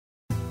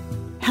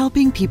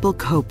helping people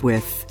cope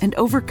with and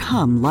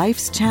overcome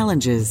life's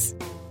challenges.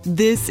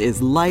 This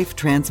is Life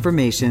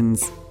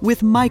Transformations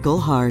with Michael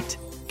Hart,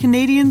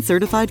 Canadian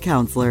Certified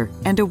Counselor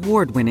and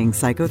award-winning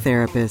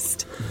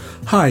psychotherapist.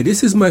 Hi,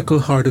 this is Michael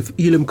Hart of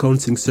Elim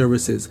Counseling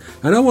Services,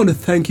 and I want to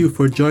thank you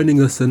for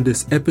joining us on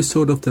this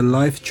episode of the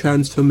Life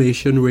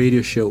Transformation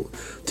Radio Show.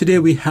 Today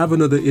we have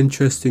another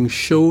interesting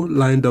show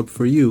lined up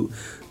for you.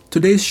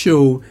 Today's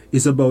show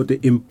is about the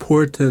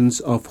importance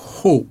of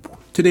hope.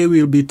 Today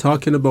we'll be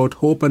talking about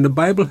hope, and the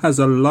Bible has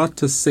a lot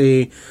to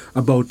say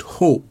about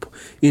hope.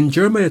 In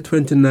Jeremiah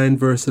 29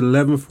 verse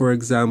 11, for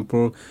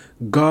example,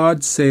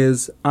 God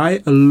says,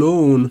 "I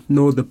alone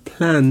know the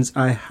plans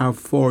I have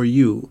for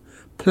you,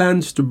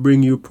 plans to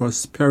bring you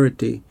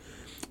prosperity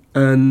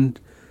and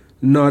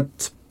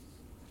not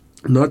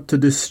to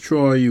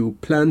destroy you,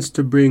 plans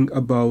to bring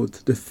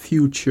about the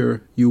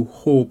future you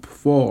hope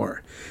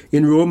for."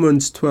 In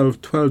Romans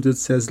 12:12 it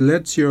says,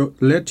 let your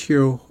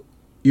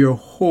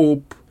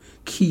hope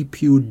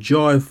keep you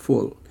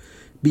joyful.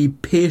 Be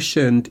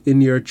patient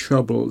in your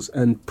troubles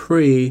and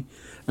pray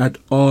at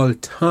all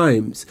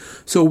times.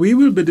 So we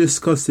will be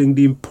discussing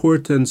the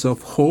importance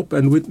of hope,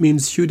 and with me in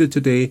studio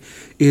today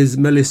is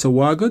Melissa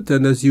Waggett,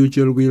 and as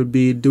usual we'll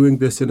be doing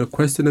this in a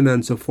question and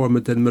answer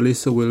format, and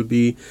Melissa will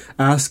be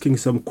asking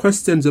some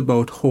questions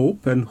about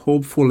hope, and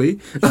hopefully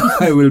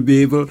I will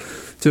be able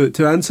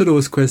to answer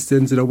those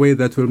questions in a way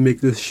that will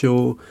make this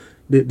show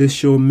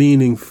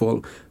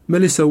meaningful.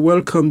 Melissa,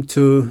 welcome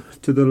to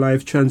the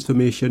Life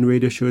Transformation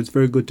Radio Show. It's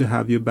very good to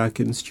have you back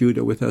in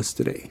studio with us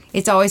today.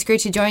 It's always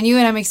great to join you,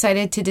 and I'm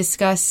excited to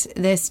discuss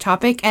this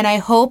topic. And I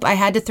hope, I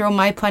had to throw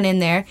my pun in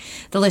there,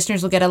 the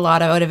listeners will get a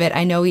lot out of it.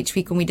 I know each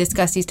week when we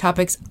discuss these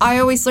topics, I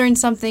always learn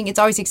something. It's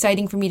always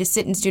exciting for me to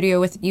sit in studio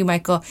with you,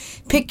 Michael,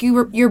 pick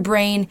your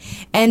brain,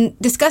 and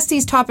discuss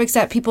these topics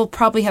that people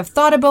probably have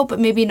thought about,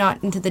 but maybe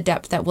not into the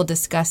depth that we'll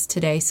discuss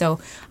today. So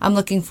I'm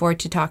looking forward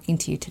to talking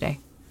to you today.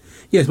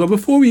 Yes, but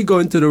before we go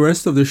into the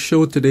rest of the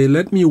show today,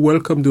 let me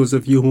welcome those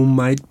of you who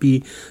might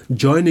be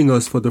joining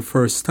us for the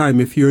first time.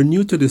 If you're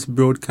new to this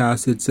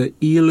broadcast, it's a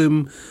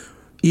Elim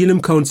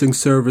Counseling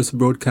Service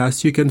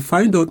broadcast. You can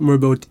find out more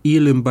about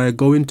Elim by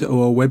going to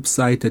our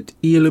website at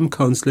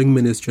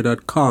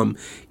elimcounselingministry.com.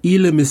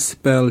 Elim is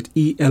spelled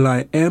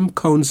E-L-I-M,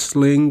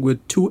 counseling with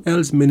 2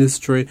 L's,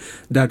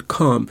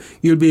 ministry.com.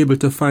 You'll be able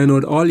to find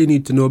out all you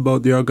need to know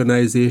about the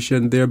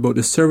organization there, about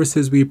the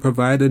services we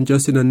provide, and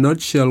just in a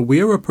nutshell,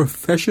 we're a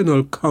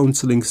professional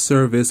counseling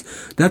service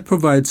that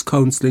provides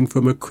counseling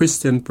from a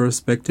Christian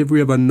perspective. We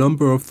have a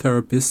number of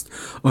therapists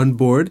on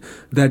board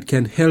that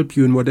can help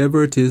you in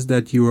whatever it is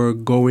that you are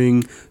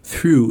going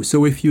through.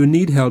 So if you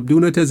need help, do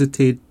not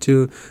hesitate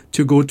to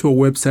go to our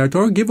website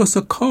or give us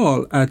a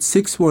call at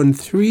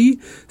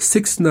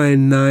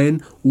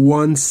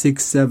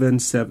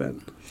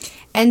 613-699-1677.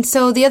 And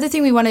so the other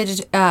thing we wanted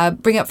to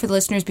bring up for the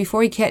listeners before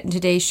we get into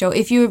today's show,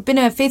 if you've been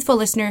a faithful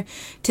listener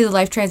to the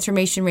Life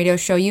Transformation Radio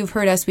Show, you've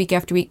heard us week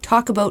after week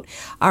talk about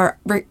our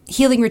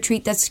healing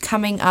retreat that's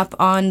coming up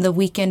on the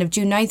weekend of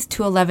June 9th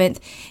to 11th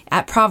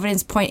at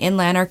Providence Point in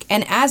Lanark.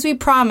 And as we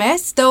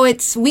promised, though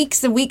it's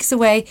weeks and weeks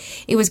away,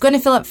 it was going to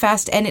fill up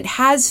fast, and it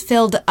has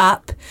filled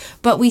up.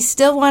 But we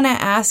still want to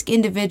ask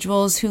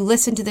individuals who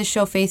listen to this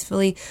show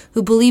faithfully,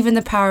 who believe in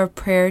the power of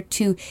prayer,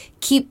 to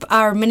keep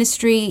our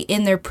ministry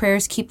in their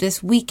prayers, keep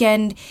this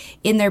weekend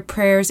in their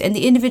prayers, and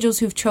the individuals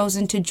who've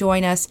chosen to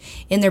join us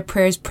in their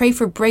prayers. Pray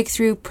for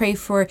breakthrough, pray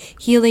for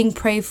healing,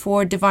 pray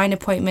for divine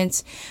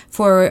appointments,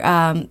 for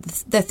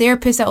the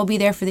therapists that will be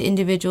there, for the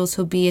individuals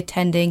who'll be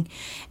attending.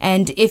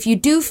 And if you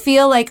do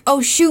feel like,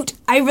 oh shoot,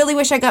 I really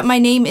wish I got my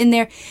name in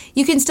there,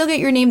 you can still get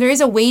your name. There is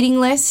a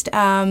waiting list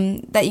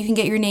that you can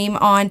get your name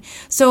on.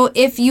 So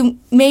if you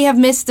may have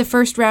missed the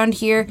first round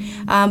here,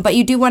 but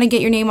you do want to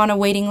get your name on a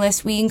waiting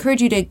list, we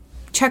encourage you to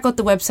check out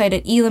the website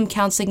at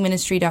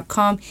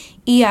elimcounselingministry.com.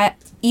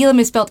 Elim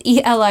is spelled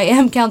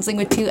E-L-I-M, counseling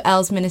with 2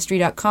 L's,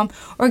 ministry.com,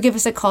 or give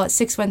us a call at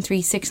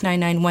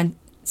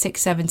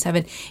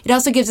 613-699-1677. It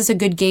also gives us a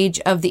good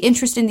gauge of the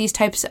interest in these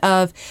types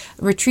of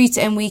retreats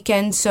and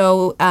weekends.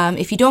 So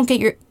if you don't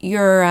get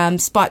your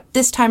spot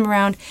this time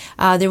around,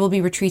 there will be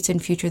retreats in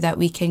future that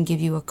we can give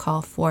you a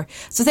call for.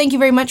 So thank you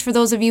very much for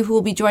those of you who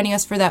will be joining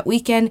us for that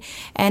weekend.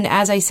 And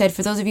as I said,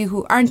 for those of you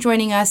who aren't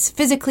joining us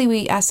physically,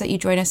 we ask that you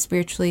join us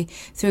spiritually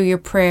through your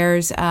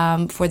prayers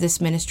for this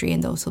ministry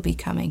and those who will be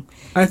coming.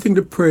 I think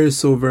the prayer is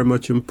so very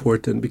much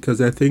important, because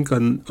I think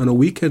on a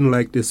weekend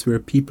like this where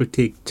people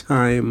take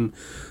time,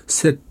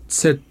 set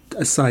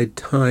aside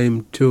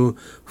time to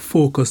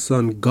focus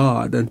on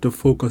God and to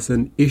focus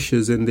on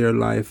issues in their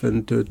life,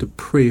 and to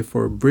pray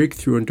for a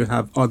breakthrough, and to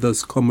have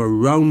others come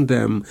around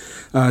them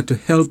to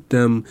help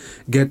them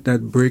get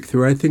that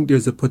breakthrough. I think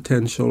there's a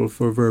potential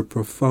for very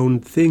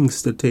profound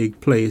things to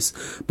take place,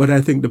 but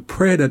I think the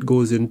prayer that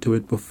goes into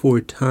it before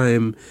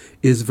time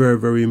is very,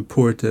 very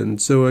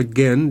important. So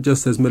again,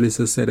 just as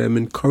Melissa said, I'm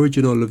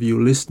encouraging all of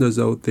you listeners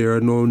out there. I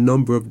know a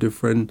number of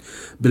different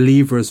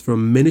believers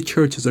from many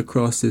churches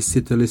across this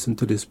city listen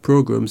to this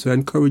program, so I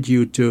encourage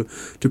you to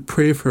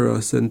pray for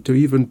us and to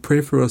even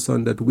pray for us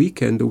on that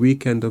weekend, the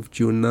weekend of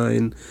June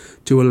 9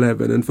 to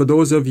 11. And for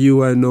those of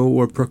you I know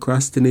who are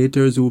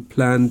procrastinators who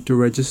plan to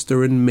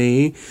register in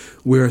May,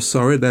 we are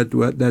sorry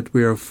that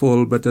we are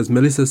full. But as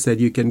Melissa said,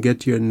 you can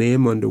get your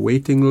name on the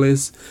waiting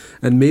list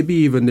and maybe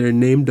even their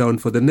name down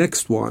for the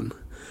next one.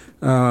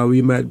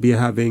 We might be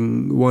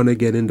having one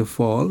again in the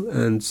fall,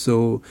 and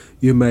so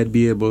you might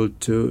be able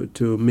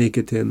to make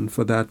it in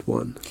for that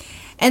one.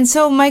 And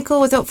so, Michael,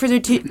 without further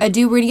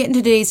ado, we're going to get into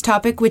today's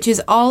topic, which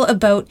is all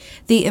about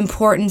the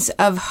importance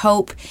of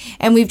hope.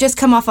 And we've just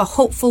come off a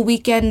hopeful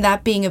weekend,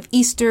 that being of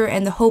Easter,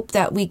 and the hope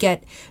that we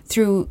get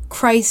through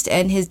Christ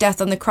and his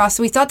death on the cross.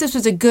 So we thought this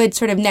was a good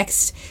sort of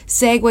next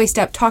segue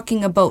step,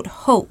 talking about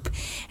hope.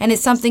 And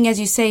it's something, as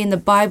you say, in the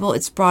Bible,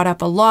 it's brought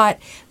up a lot.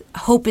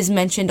 Hope is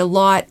mentioned a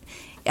lot.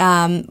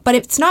 But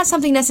it's not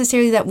something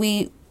necessarily that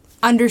we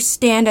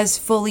understand as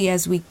fully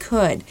as we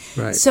could.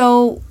 Right.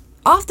 So,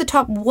 off the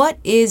top, what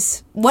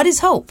is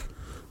hope?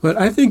 Well,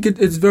 I think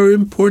it's very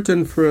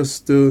important for us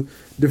to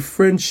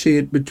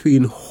differentiate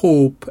between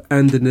hope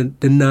and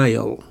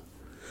denial.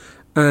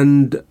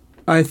 And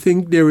I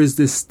think there is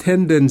this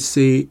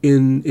tendency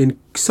in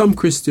some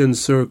Christian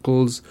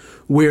circles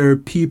where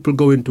people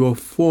go into a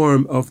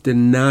form of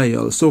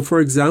denial. So, for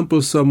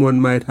example,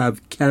 someone might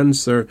have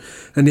cancer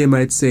and they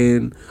might say,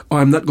 oh,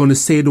 I'm not going to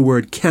say the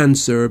word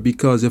cancer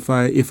because if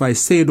I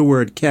say the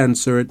word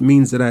cancer, it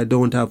means that I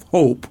don't have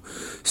hope.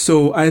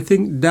 So I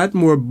think that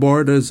more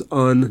borders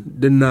on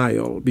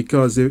denial,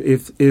 because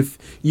if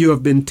you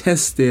have been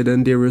tested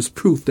and there is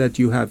proof that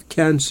you have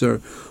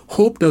cancer,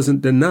 hope doesn't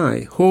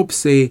deny. Hope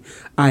say,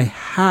 I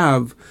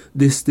have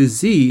this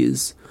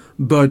disease,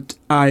 but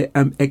I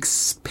am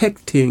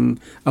expecting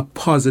a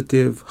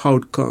positive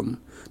outcome.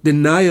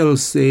 Denial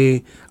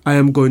say,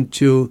 I'm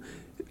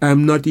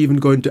not even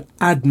going to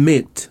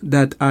admit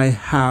that I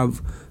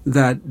have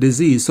that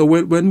disease. So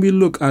when we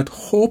look at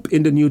hope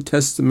in the New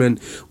Testament,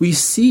 we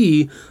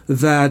see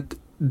that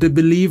the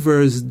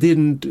believers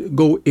didn't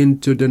go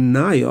into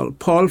denial.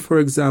 Paul, for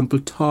example,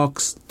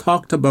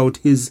 talked about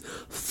his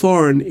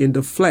thorn in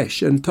the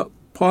flesh, and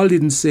Paul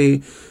didn't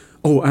say,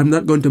 oh, I'm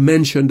not going to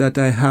mention that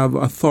I have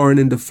a thorn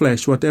in the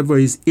flesh. Whatever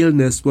his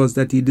illness was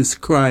that he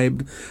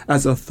described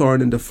as a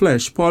thorn in the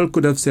flesh. Paul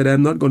could have said,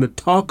 I'm not going to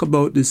talk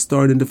about this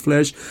thorn in the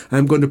flesh.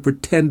 I'm going to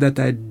pretend that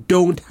I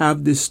don't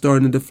have this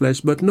thorn in the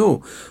flesh. But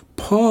no,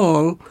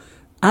 Paul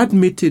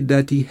admitted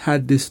that he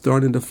had this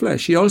thorn in the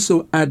flesh. He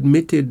also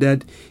admitted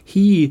that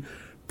he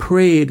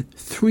prayed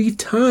 3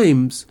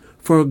 times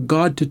for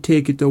God to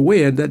take it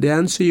away, and that the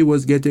answer he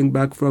was getting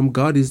back from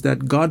God is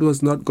that God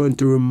was not going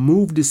to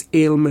remove this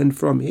ailment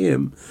from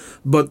him,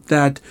 but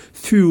that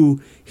through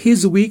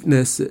his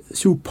weakness,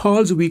 through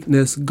Paul's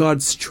weakness,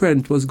 God's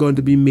strength was going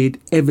to be made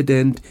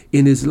evident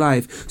in his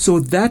life. So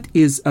that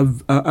is a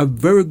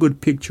very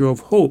good picture of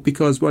hope,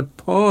 because what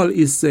Paul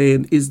is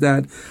saying is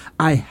that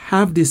I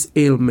have this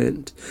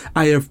ailment.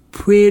 I have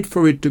prayed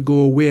for it to go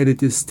away and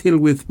it is still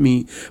with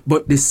me.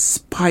 But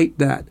despite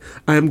that,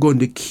 I am going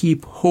to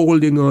keep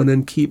holding on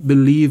and keep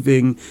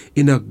believing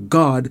in a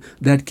God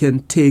that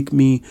can take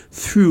me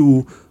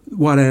through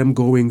what I am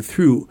going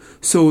through.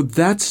 So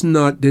that's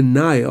not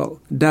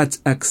denial, that's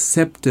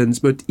acceptance.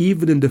 But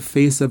even in the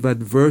face of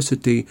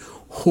adversity,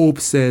 hope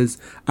says,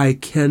 I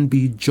can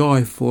be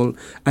joyful,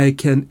 I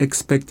can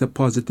expect a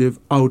positive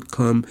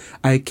outcome,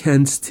 I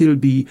can still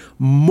be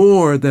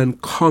more than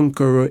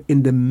conqueror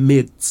in the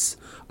midst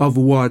of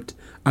what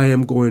I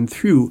am going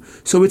through.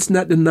 So it's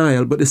not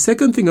denial. But the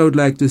second thing I would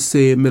like to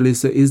say,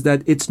 Melissa, is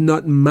that it's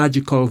not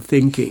magical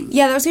thinking.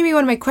 Yeah, that was going to be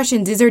one of my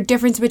questions. Is there a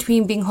difference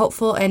between being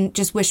hopeful and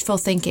just wishful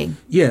thinking?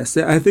 Yes,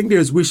 I think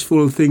there's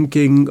wishful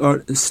thinking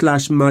or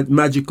 /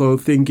 magical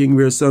thinking,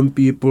 where some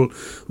people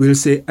will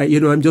say,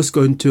 I'm just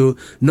going to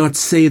not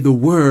say the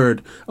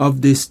word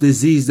of this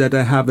disease that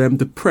I have. I'm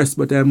depressed,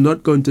 but I'm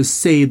not going to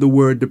say the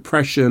word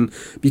depression,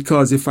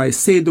 because if I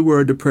say the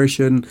word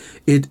depression,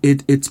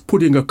 it's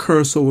putting a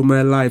curse over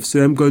my life.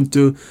 So I'm going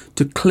to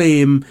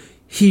claim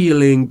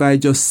healing by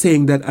just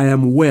saying that I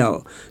am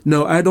well.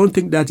 Now, I don't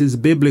think that is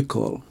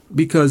biblical,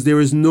 because there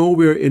is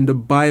nowhere in the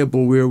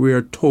Bible where we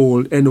are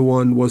told,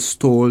 anyone was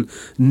told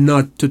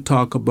not to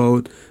talk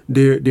about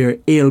their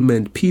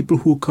ailment. People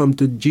who come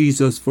to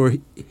Jesus for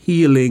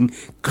healing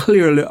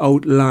clearly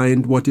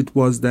outlined what it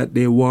was that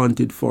they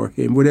wanted for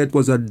him. Whether it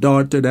was a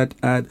daughter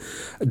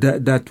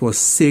that was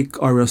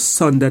sick or a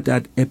son that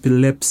had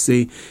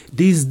epilepsy,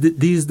 these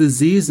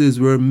diseases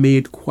were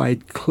made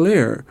quite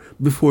clear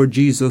before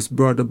Jesus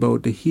brought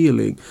about the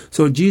healing.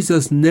 So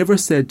Jesus never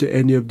said to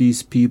any of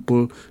these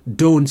people,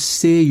 don't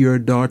say your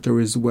daughter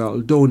is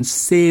well, don't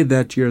say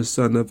that your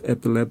son of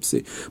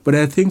epilepsy. But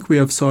I think we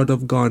have sort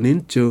of gone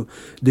into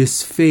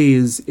this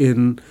phase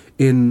in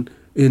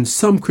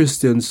some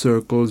Christian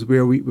circles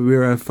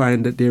where I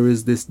find that there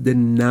is this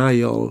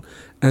denial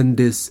and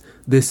this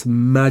this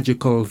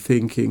magical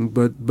thinking,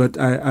 but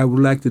I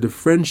would like to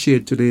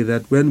differentiate today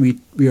that when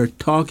we are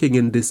talking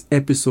in this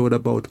episode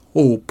about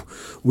hope,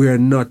 we are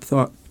not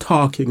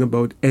talking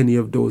about any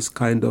of those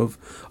kind of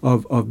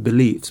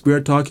beliefs. We are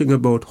talking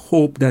about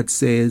hope that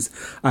says,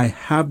 I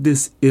have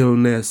this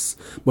illness,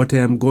 but I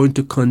am going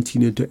to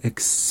continue to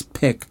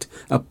expect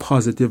a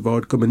positive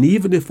outcome. And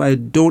even if I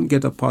don't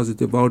get a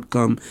positive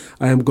outcome,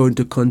 I am going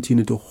to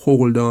continue to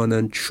hold on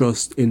and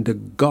trust in the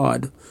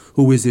God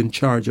who is in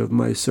charge of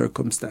my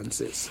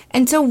circumstances.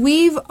 And so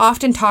we've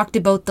often talked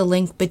about the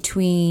link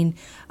between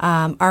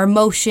our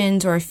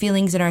emotions or our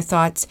feelings and our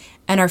thoughts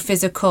and our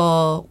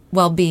physical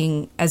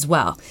well-being as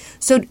well.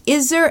 So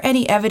is there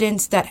any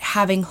evidence that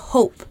having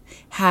hope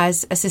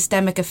has a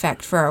systemic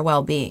effect for our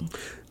well-being?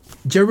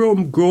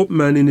 Jerome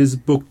Groopman, in his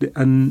book, The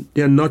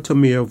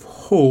Anatomy of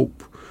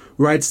Hope,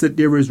 writes that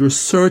there is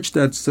research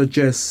that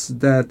suggests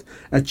that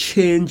a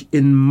change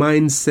in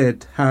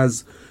mindset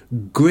has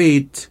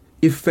great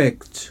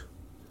effect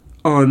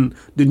on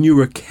the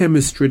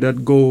neurochemistry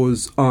that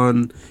goes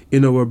on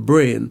in our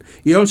brain.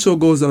 He also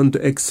goes on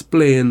to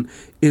explain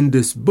in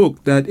this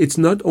book that it's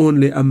not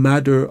only a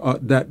matter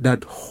of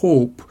that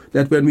hope,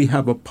 that when we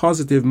have a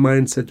positive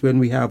mindset, when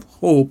we have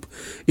hope,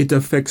 it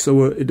affects the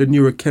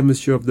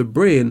neurochemistry of the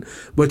brain.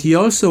 But he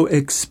also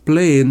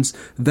explains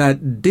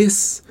that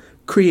this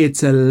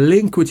creates a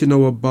link within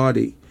our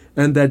body,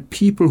 and that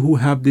people who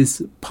have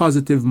this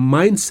positive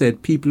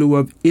mindset, people who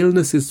have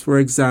illnesses, for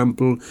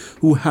example,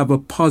 who have a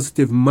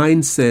positive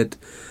mindset,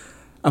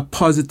 a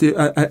positive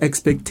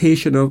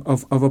expectation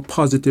of a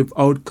positive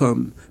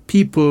outcome,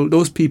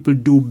 those people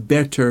do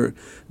better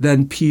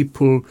than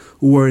people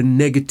who are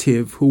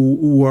negative,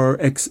 who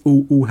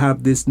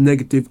have this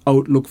negative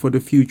outlook for the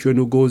future and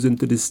who goes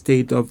into this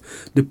state of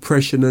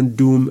depression and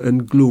doom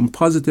and gloom.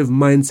 Positive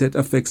mindset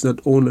affects not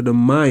only the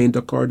mind,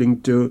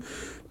 according to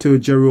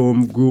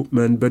Jerome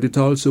Groopman, but it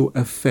also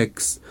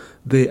affects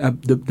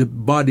the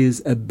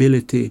body's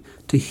ability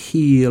to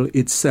heal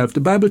itself.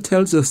 The Bible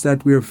tells us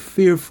that we're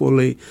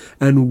fearfully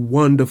and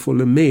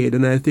wonderfully made,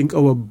 and I think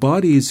our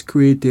body is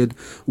created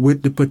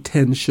with the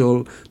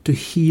potential to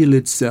heal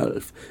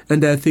itself.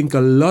 And I think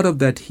a lot of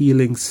that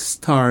healing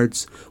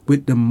starts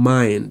with the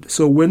mind.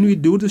 So when we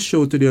do the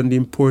show today on the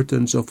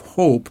importance of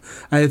hope,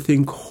 I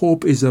think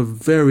hope is a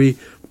very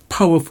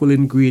powerful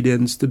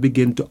ingredients to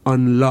begin to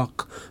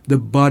unlock the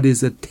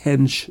body's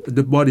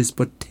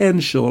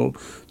potential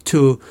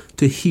to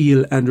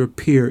heal and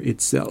repair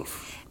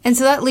itself. And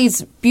so that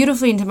leads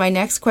beautifully into my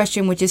next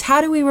question, which is, how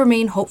do we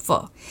remain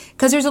hopeful?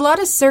 Because there's a lot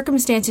of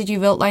circumstances,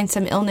 you've outlined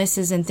some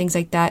illnesses and things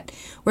like that,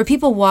 where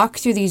people walk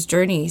through these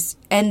journeys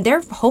and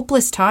they're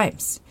hopeless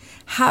times.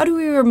 How do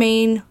we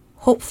remain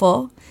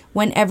hopeful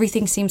when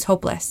everything seems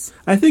hopeless?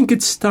 I think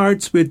it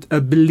starts with a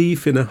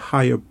belief in a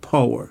higher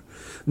power.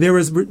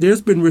 There's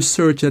been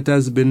research that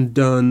has been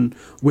done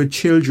with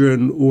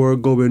children who are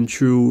going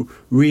through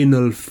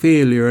renal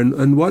failure,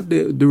 and what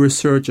the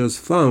researchers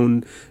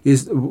found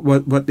is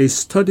what they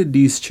studied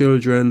these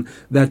children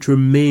that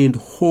remained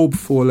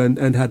hopeful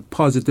and had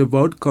positive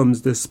outcomes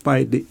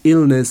despite the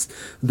illness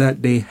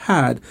that they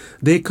had.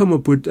 They come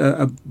up with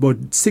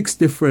about 6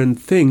 different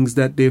things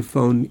that they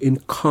found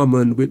in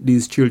common with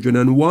these children,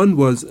 and one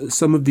was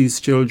some of these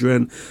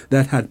children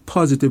that had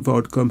positive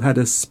outcome had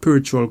a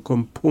spiritual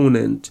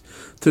component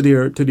to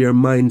their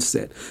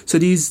mindset. So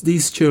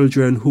these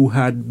children who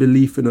had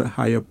belief in a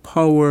higher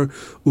power,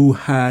 who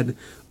had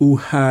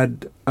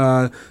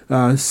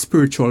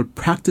spiritual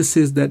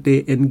practices that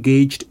they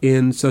engaged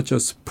in, such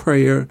as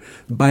prayer,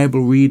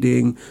 Bible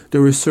reading,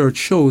 the research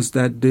shows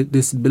that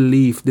this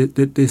belief,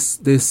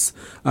 this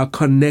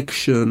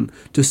connection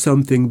to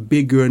something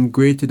bigger and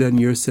greater than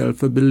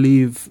yourself, a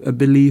belief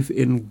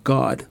in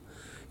God,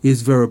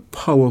 is a very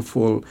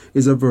powerful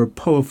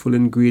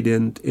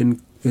ingredient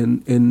in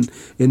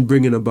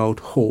bringing about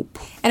hope.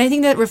 And I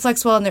think that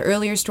reflects well in the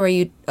earlier story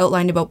you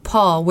outlined about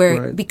Paul,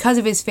 where because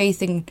of his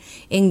faith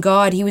in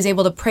God, he was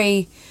able to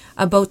pray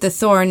about the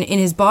thorn in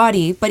his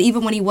body, but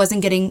even when he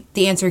wasn't getting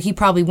the answer he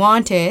probably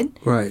wanted,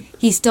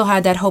 he still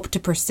had that hope to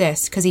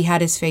persist because he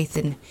had his faith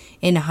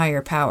in a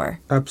higher power.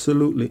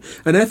 Absolutely.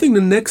 And I think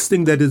the next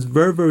thing that is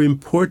very, very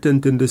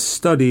important in this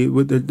study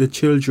with the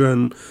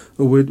children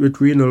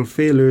with renal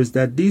failure is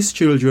that these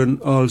children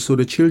also,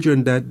 the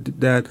children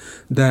that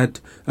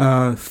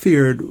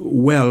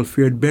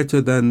fared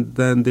better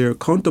than their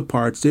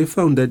counterparts, they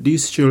found that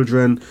these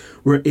children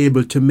were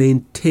able to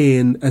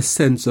maintain a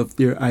sense of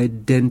their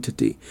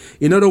identity.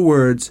 In other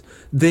words,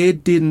 they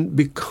didn't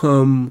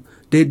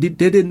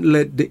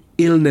let the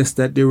illness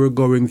that they were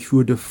going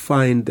through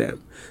define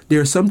them.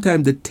 There's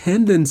sometimes a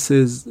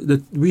tendency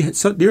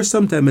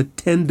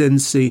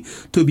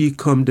to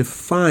become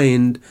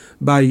defined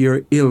by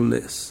your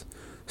illness.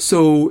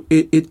 So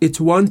it's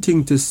one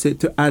thing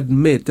to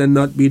admit and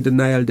not be in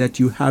denial that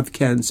you have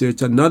cancer.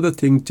 It's another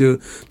thing to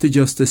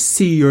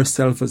see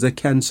yourself as a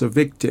cancer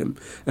victim,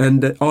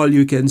 and that all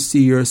you can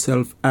see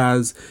yourself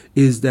as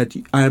is that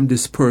I am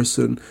this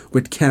person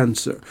with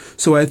cancer.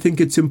 So I think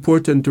it's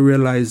important to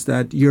realize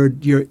that your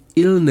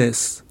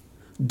illness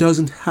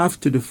doesn't have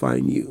to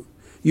define you.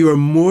 You are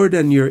more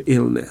than your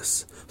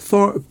illness.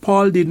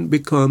 Paul didn't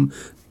become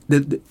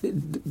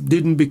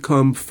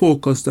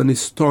focused on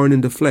his thorn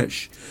in the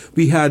flesh.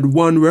 We had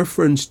one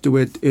reference to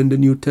it in the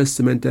New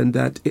Testament, and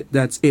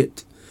that's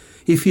it.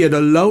 If he had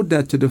allowed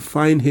that to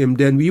define him,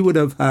 then we would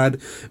have had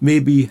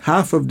maybe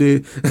half of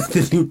the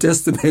New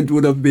Testament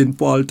would have been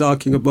Paul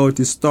talking about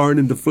his thorn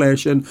in the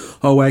flesh and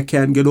how I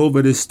can't get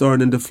over this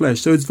thorn in the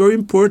flesh. So it's very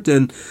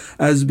important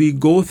as we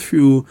go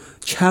through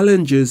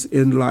challenges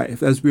in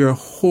life, as we are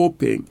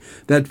hoping,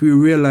 that we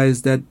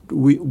realize that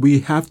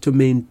we have to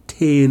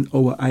maintain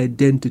our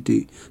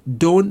identity.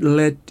 Don't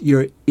let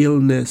your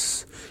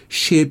illness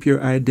shape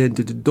your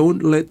identity.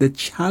 Don't let the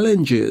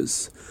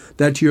challenges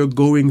that you're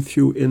going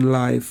through in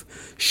life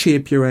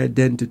shape your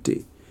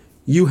identity.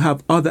 You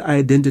have other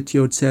identity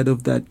outside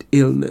of that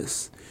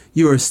illness.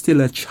 You are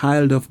still a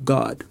child of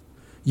God.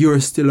 You are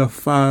still a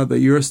father.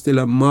 You're still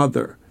a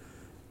mother.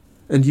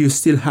 And you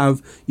still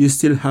have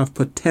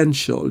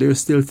potential. There are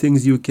still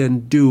things you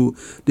can do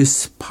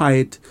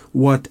despite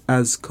what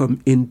has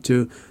come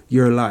into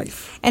your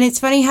life. And it's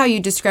funny how you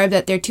describe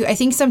that there too. I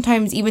think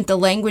sometimes even the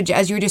language,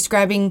 as you're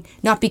describing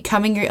not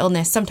becoming your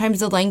illness, sometimes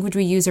the language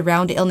we use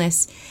around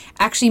illness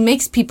actually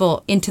makes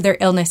people into their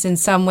illness in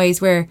some ways,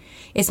 where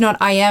it's not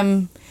I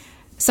am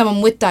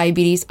someone with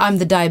diabetes, I'm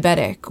the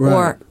diabetic, right,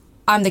 or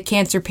I'm the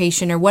cancer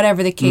patient, or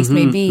whatever the case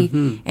may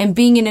be. And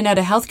being in and out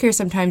of healthcare,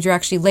 sometimes you're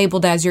actually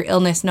labeled as your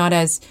illness, not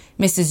as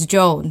Mrs.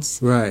 Jones.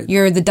 Right.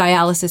 You're the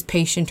dialysis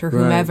patient or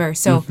whomever. Right.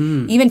 So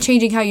even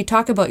changing how you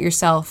talk about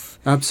yourself.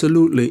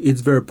 Absolutely.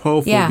 It's very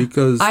powerful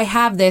because I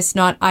have this,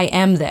 not I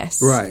am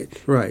this.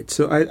 Right.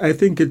 So I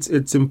think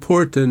it's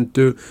important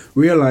to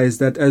realize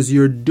that as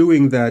you're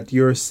doing that,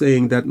 you're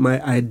saying that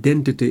my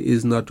identity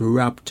is not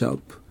wrapped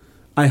up.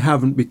 I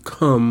haven't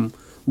become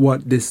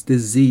what this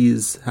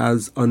disease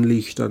has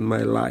unleashed on my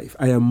life.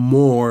 I am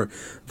more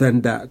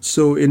than that.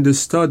 So in the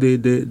study,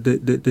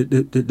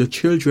 the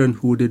children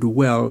who did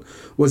well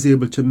was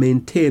able to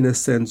maintain a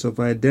sense of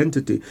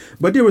identity.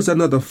 But there was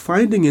another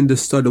finding in the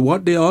study.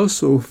 What they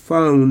also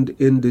found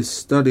in this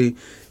study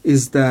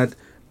is that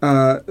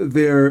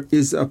there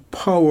is a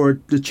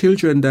power. The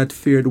children that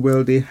fared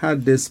well, they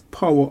had this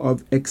power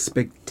of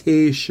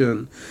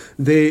expectation.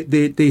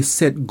 They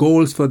set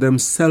goals for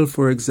themselves,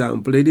 for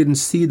example. They didn't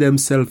see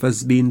themselves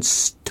as being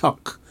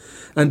stuck.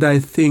 And I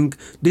think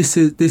this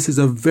is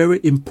a very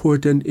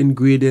important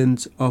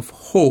ingredient of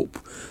hope,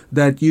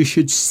 that you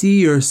should see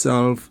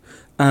yourself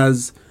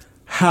as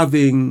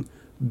having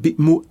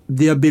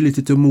the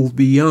ability to move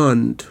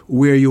beyond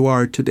where you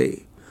are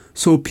today.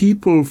 So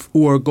people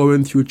who are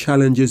going through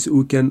challenges,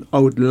 who can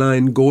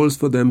outline goals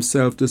for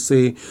themselves to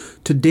say,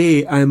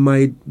 today I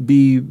might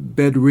be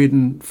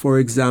bedridden, for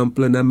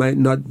example, and I might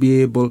not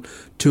be able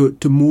to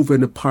move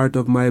any part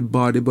of my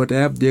body, but I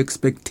have the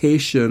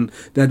expectation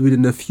that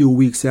within a few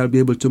weeks I'll be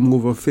able to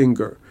move a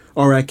finger.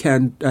 Or I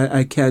can't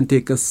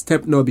take a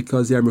step now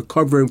because I'm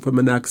recovering from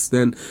an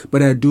accident,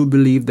 but I do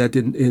believe that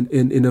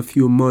in a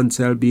few months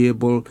I'll be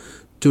able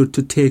to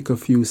take a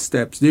few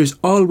steps. There's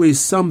always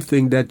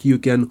something that you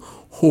can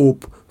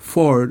hope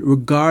for,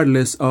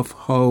 regardless of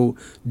how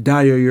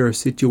dire your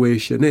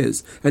situation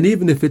is. And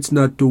even if it's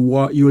not to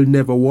walk, you'll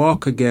never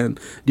walk again,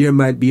 there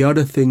might be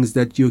other things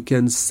that you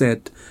can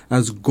set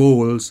as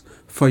goals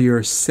for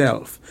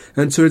yourself.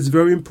 And so it's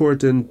very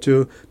important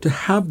to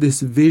have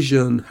this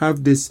vision,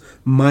 have this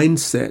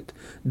mindset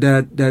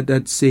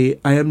that say,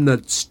 I am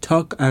not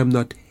stuck, I am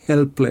not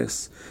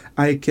helpless.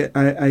 I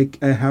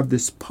have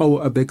this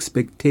power of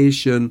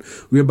expectation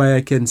whereby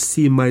I can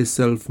see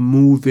myself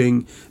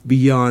moving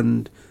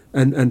beyond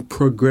and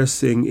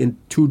progressing in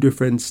two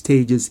different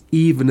stages,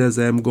 even as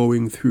I'm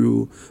going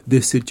through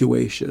this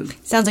situation.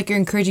 Sounds like you're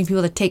encouraging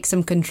people to take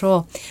some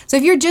control. So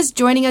if you're just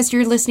joining us,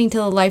 you're listening to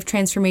the Life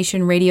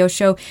Transformation Radio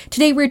Show.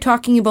 Today we're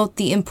talking about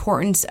the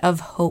importance of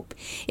hope.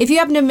 If you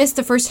happen to miss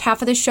the first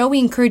half of the show, we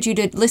encourage you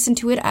to listen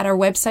to it at our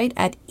website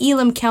at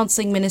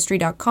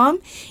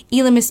elimcounselingministry.com.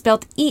 Elim is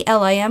spelled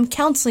E-L-I-M,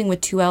 counseling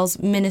with 2 L's,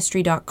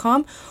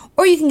 ministry.com.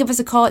 Or you can give us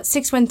a call at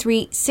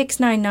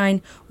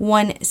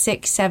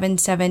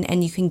 613-699-1677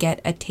 and you can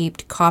get a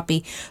taped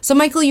copy. So,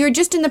 Michael, you're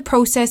just in the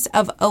process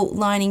of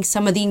outlining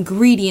some of the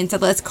ingredients,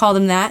 let's call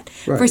them that,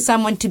 right, for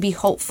someone to be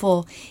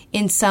hopeful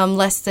in some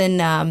less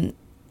than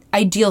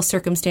ideal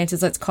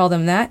circumstances, let's call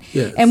them that.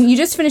 Yes. And you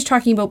just finished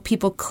talking about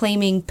people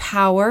claiming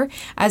power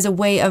as a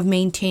way of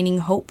maintaining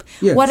hope.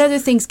 Yes. What other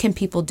things can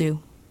people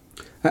do?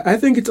 I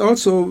think it's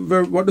also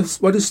what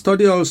the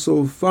study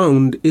also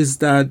found is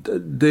that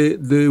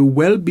the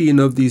well-being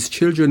of these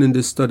children in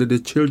this study, the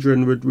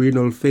children with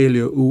renal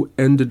failure who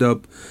ended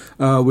up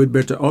with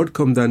better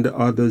outcome than the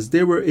others,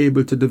 they were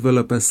able to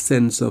develop a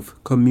sense of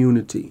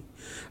community.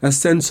 A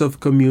sense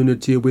of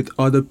community with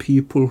other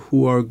people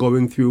who are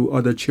going through,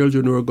 other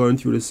children who are going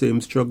through the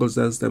same struggles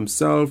as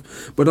themselves,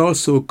 but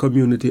also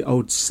community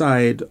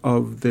outside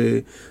of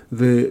the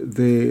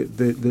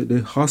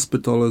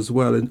hospital as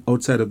well, and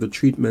outside of the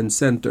treatment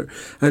center.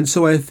 And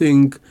so I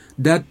think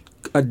that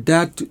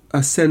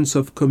a sense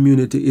of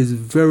community is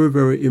very,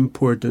 very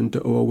important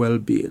to our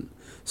well-being.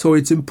 So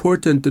it's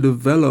important to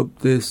develop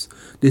this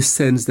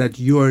sense that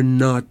you are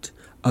not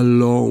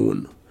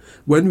alone.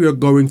 When we are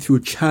going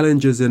through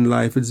challenges in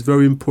life, it's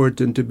very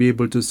important to be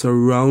able to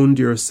surround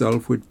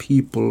yourself with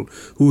people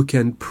who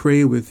can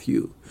pray with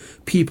you,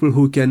 people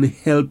who can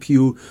help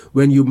you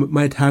when you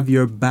might have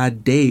your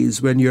bad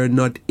days, when you're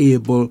not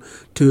able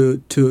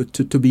to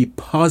be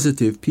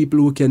positive, people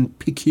who can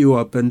pick you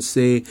up and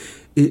say,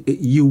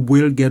 you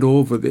will get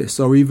over this,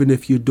 or even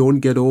if you don't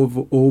get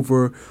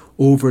over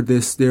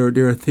this,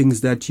 there are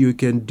things that you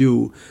can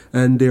do,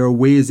 and there are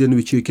ways in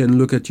which you can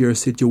look at your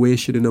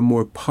situation in a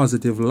more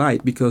positive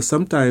light, because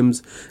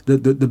sometimes the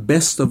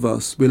best of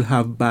us will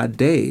have bad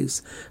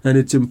days, and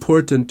it's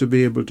important to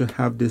be able to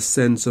have this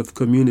sense of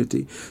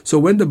community. So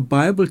when the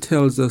Bible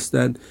tells us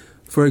that,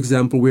 for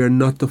example, we are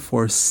not to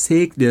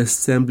forsake the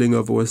assembling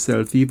of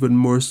ourselves, even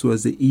more so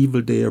as the evil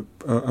day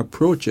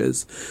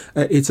approaches.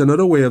 It's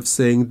another way of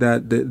saying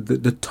that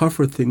the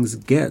tougher things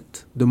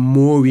get, the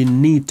more we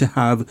need to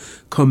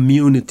have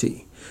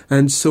community.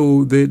 And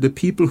so the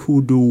people who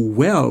do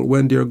well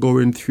when they're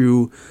going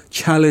through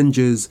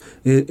challenges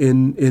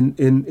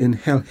in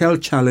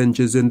health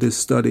challenges in this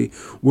study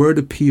were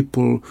the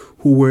people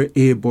who were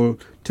able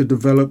to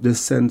develop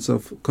this sense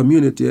of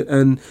community.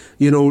 And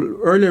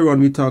earlier on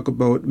we talked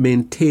about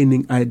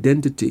maintaining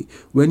identity.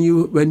 When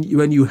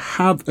you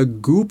have a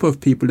group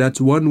of people, that's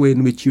one way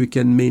in which you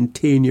can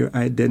maintain your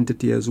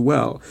identity as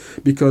well,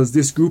 because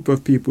this group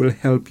of people will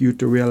help you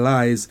to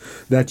realize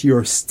that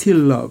you're still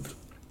loved,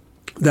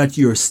 that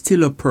you're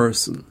still a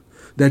person,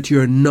 that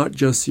you're not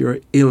just your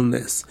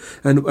illness.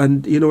 And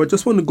I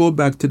just want to go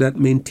back to that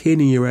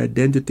maintaining your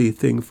identity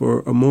thing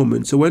for a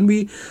moment. So when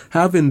we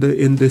have in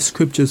the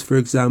scriptures, for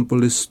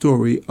example, the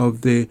story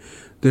of the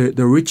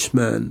rich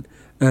man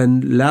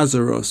and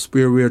Lazarus,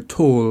 where we're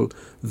told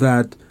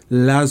that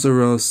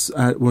Lazarus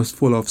was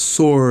full of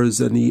sores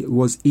and he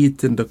was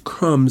eating the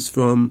crumbs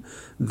from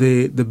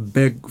the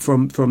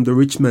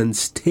rich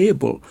man's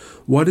table.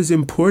 What is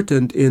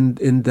important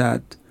in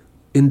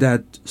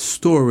that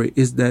story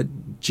is that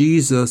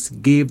Jesus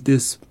gave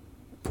this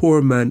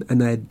poor man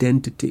an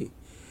identity.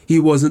 He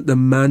wasn't the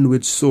man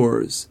with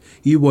sores.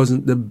 He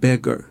wasn't the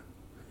beggar.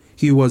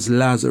 He was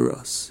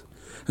Lazarus.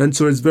 And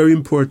so it's very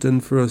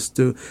important for us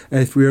to,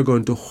 if we are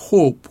going to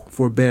hope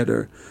for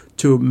better,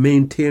 to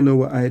maintain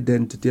our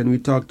identity. And we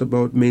talked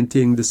about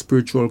maintaining the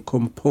spiritual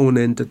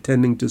component,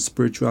 attending to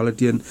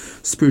spirituality and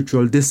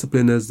spiritual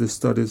discipline as the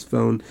studies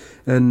found.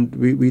 And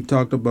we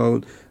talked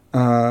about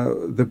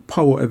the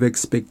power of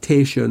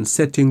expectation,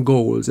 setting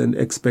goals and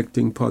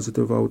expecting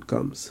positive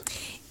outcomes.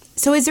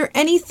 So is there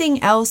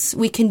anything else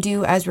we can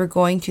do as we're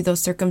going through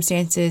those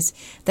circumstances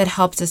that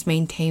helps us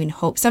maintain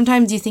hope?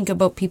 Sometimes you think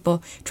about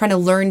people trying to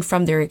learn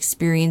from their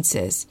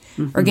experiences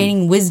or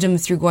gaining wisdom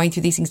through going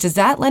through these things. Does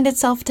that lend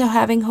itself to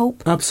having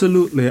hope?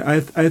 Absolutely. I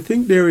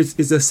think there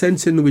is a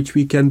sense in which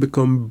we can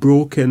become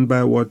broken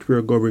by what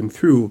we're going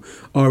through,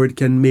 or it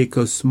can make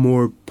us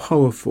more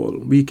powerful.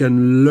 We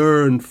can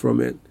learn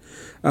from it.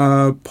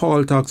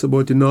 Paul talks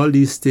about in all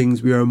these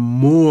things we are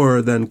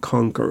more than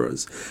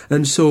conquerors.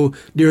 And so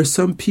there are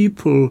some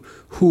people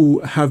who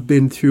have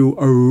been through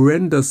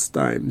horrendous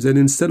times, and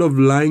instead of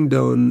lying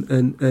down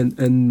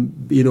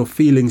and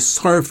feeling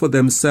sorry for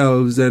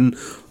themselves and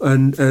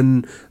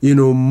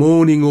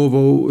moaning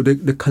over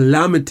the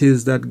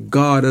calamities that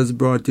God has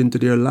brought into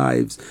their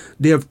lives,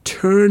 they have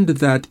turned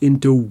that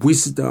into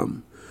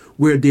wisdom,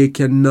 where they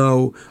can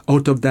now,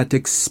 out of that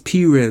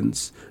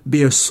experience,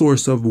 be a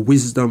source of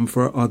wisdom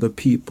for other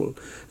people.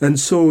 And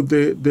so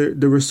the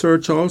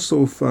research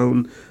also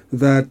found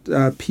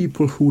that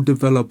people who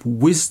develop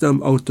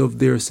wisdom out of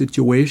their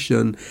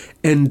situation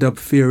end up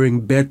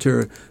faring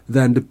better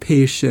than the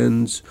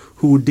patients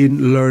who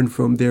didn't learn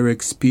from their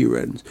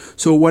experience.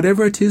 So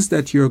whatever it is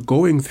that you're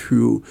going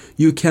through,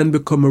 you can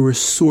become a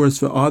resource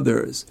for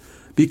others,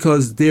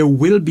 because there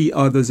will be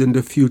others in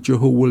the future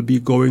who will be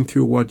going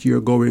through what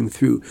you're going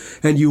through.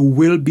 And you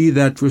will be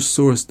that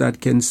resource that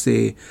can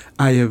say,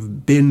 I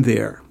have been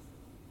there.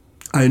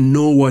 I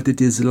know what it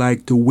is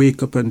like to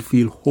wake up and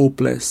feel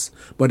hopeless,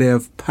 but I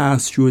have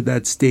passed through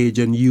that stage,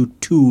 and you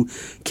too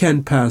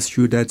can pass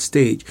through that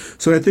stage.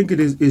 So I think it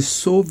is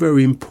so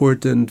very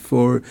important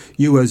for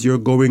you as you're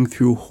going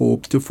through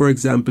hope to, for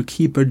example,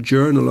 keep a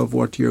journal of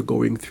what you're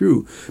going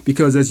through.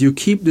 Because as you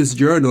keep this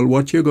journal,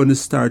 what you're going to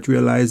start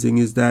realizing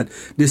is that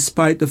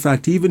despite the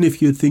fact, even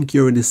if you think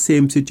you're in the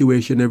same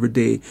situation every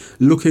day,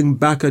 looking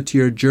back at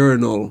your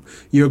journal,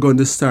 you're going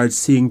to start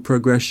seeing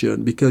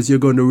progression, because you're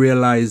going to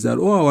realize that,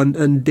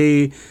 and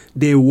day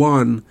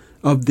one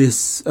of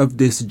this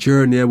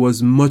journey, I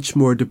was much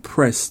more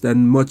depressed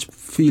and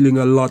feeling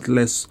a lot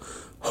less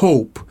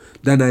hope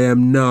than I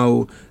am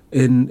now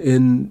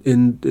in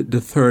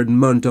the third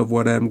month of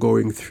what I'm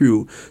going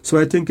through. So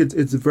I think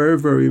it's very,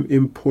 very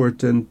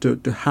important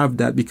to have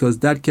that, because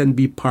that can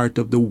be part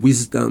of the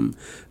wisdom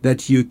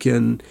that you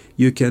can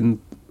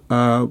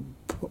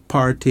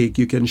partake,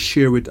 you can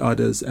share with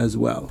others as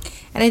well.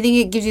 And I think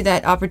it gives you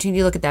that opportunity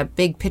to look at that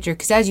big picture,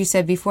 because as you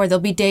said before,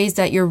 there'll be days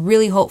that you're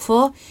really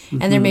hopeful,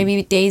 and there may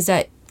be days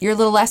that you're a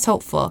little less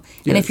hopeful.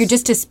 And if you're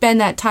just to spend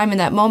that time in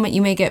that moment,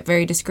 you may get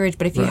very discouraged.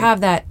 But if you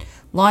have that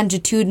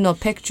longitudinal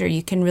picture,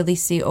 you can really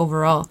see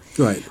overall.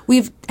 Right.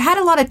 We've had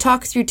a lot of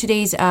talk through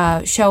today's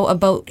show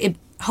about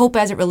hope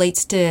as it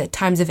relates to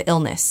times of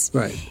illness.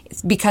 Right.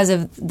 It's because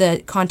of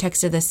the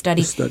context of the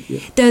study. Yeah.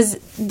 Does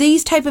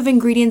these type of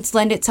ingredients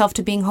lend itself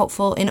to being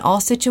hopeful in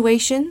all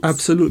situations?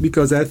 Absolutely,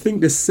 because I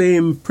think the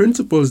same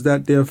principles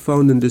that they have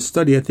found in this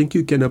study, I think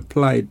you can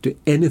apply it to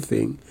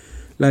anything.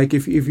 Like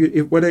if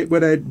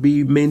would I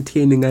be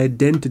maintaining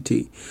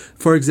identity?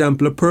 For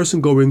example, a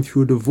person going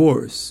through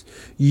divorce,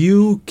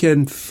 you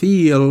can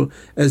feel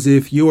as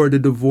if you're the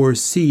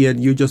divorcee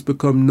and you just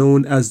become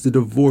known as the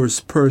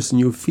divorced person.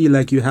 You feel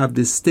like you have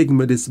this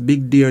stigma, this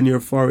big D on your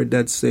forehead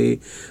that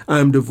say,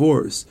 I'm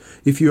divorced.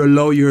 If you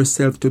allow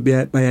yourself to be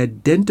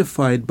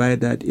identified by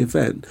that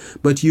event,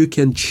 but you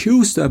can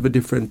choose to have a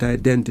different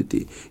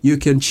identity. You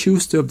can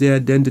choose to have the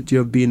identity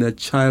of being a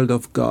child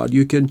of God.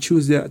 You can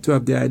choose to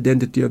have the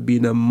identity of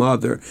being a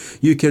mother.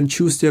 You can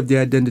choose to have the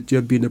identity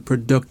of being a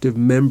productive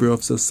member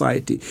of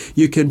society.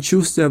 You can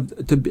choose to have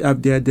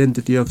the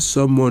identity of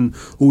someone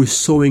who is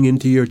sowing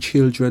into your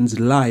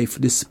children's life,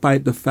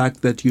 despite the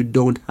fact that you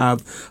don't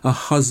have a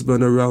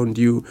husband around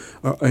you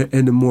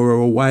anymore,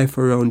 or a wife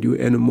around you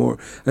anymore.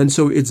 And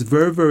so it's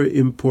very, very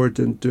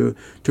important to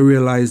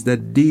realize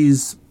that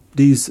these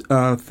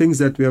things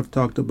that we have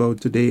talked about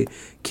today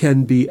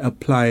can be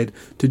applied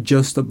to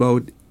just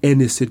about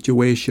any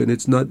situation.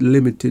 It's not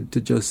limited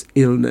to just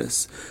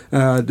illness.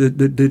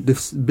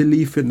 The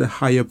belief in the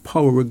higher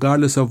power,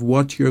 regardless of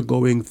what you're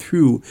going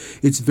through,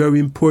 it's very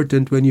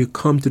important when you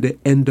come to the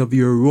end of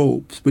your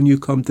ropes, when you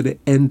come to the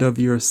end of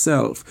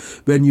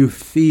yourself, when you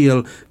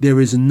feel there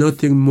is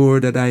nothing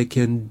more that I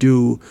can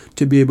do,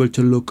 to be able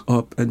to look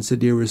up and say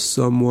there is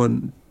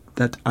someone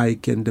that I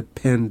can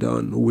depend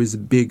on who is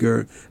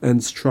bigger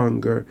and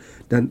stronger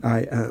than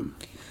I am.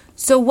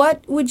 So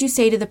what would you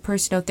say to the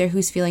person out there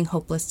who's feeling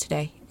hopeless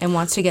today and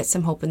wants to get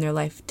some hope in their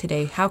life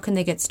today? How can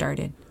they get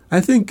started? I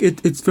think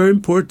it's very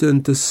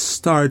important to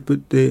start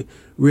with the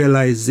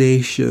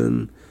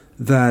realization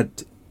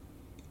that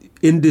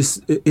in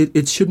this,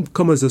 it shouldn't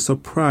come as a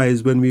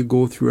surprise when we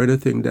go through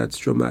anything that's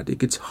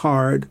traumatic. It's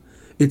hard.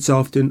 It's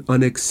often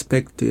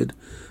unexpected.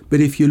 But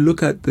if you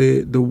look at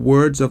the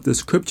words of the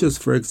scriptures,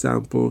 for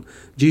example,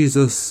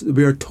 Jesus,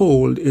 we are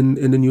told in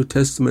the New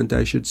Testament,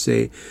 I should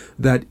say,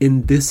 that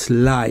in this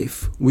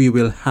life we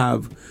will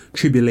have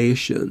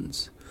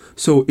tribulations.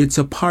 So it's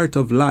a part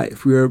of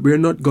life. We're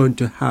not going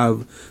to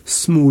have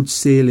smooth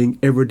sailing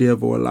every day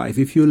of our life.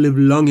 If you live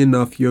long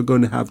enough, you're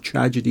going to have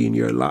tragedy in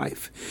your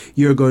life.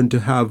 You're going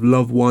to have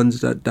loved ones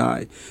that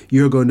die.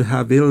 You're going to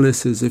have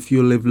illnesses if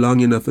you live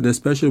long enough. And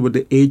especially with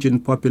the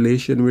aging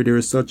population, where there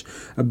is such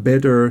a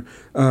better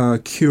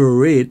cure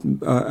rate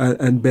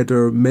and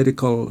better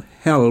medical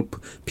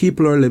help,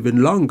 people are living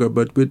longer,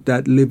 but with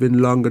that living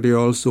longer, there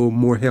are also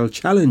more health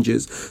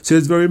challenges. So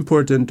it's very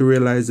important to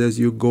realize as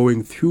you're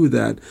going through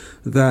that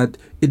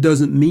it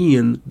doesn't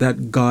mean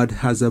that God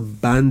has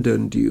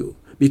abandoned you,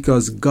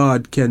 because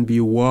God can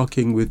be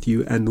walking with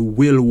you and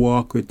will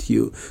walk with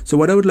you. So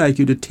what I would like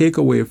you to take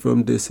away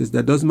from this is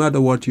that it doesn't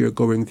matter what you're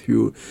going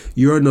through,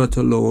 you're not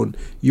alone,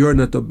 you're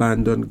not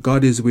abandoned,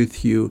 God is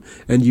with you,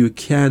 and you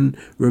can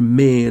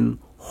remain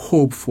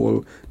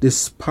hopeful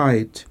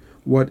despite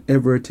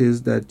whatever it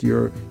is that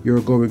you're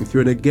going through.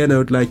 And again, I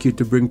would like you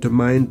to bring to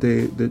mind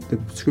the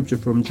scripture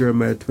from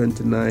Jeremiah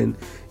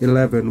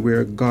 29:11,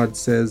 where God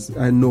says,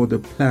 I know the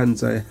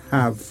plans I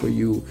have for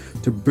you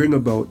to bring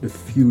about the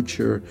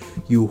future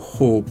you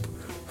hope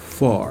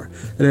for.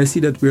 And I see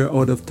that we're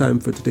out of time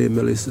for today,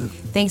 Melissa.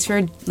 Thanks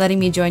for letting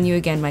me join you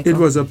again, Michael. It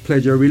was a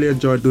pleasure. I really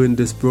enjoyed doing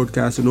this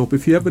broadcast. And hope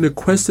if you have any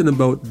question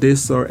about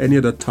this or any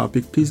other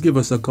topic, please give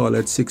us a call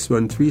at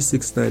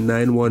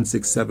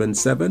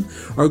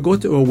 613-699-1677 or go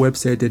to our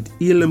website at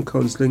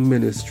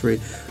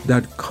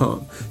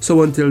elimcounselingministry.com.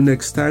 So until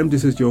next time,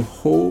 this is your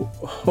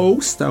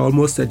host. I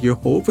almost said your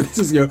hope, but this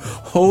is your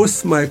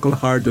host, Michael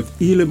Hart of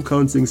Elim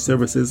Counseling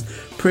Services,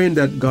 praying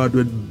that God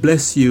would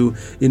bless you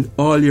in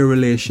all your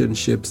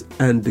relationships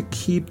and to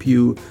keep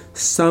you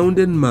sound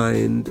in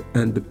mind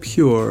and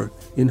pure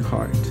in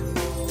heart.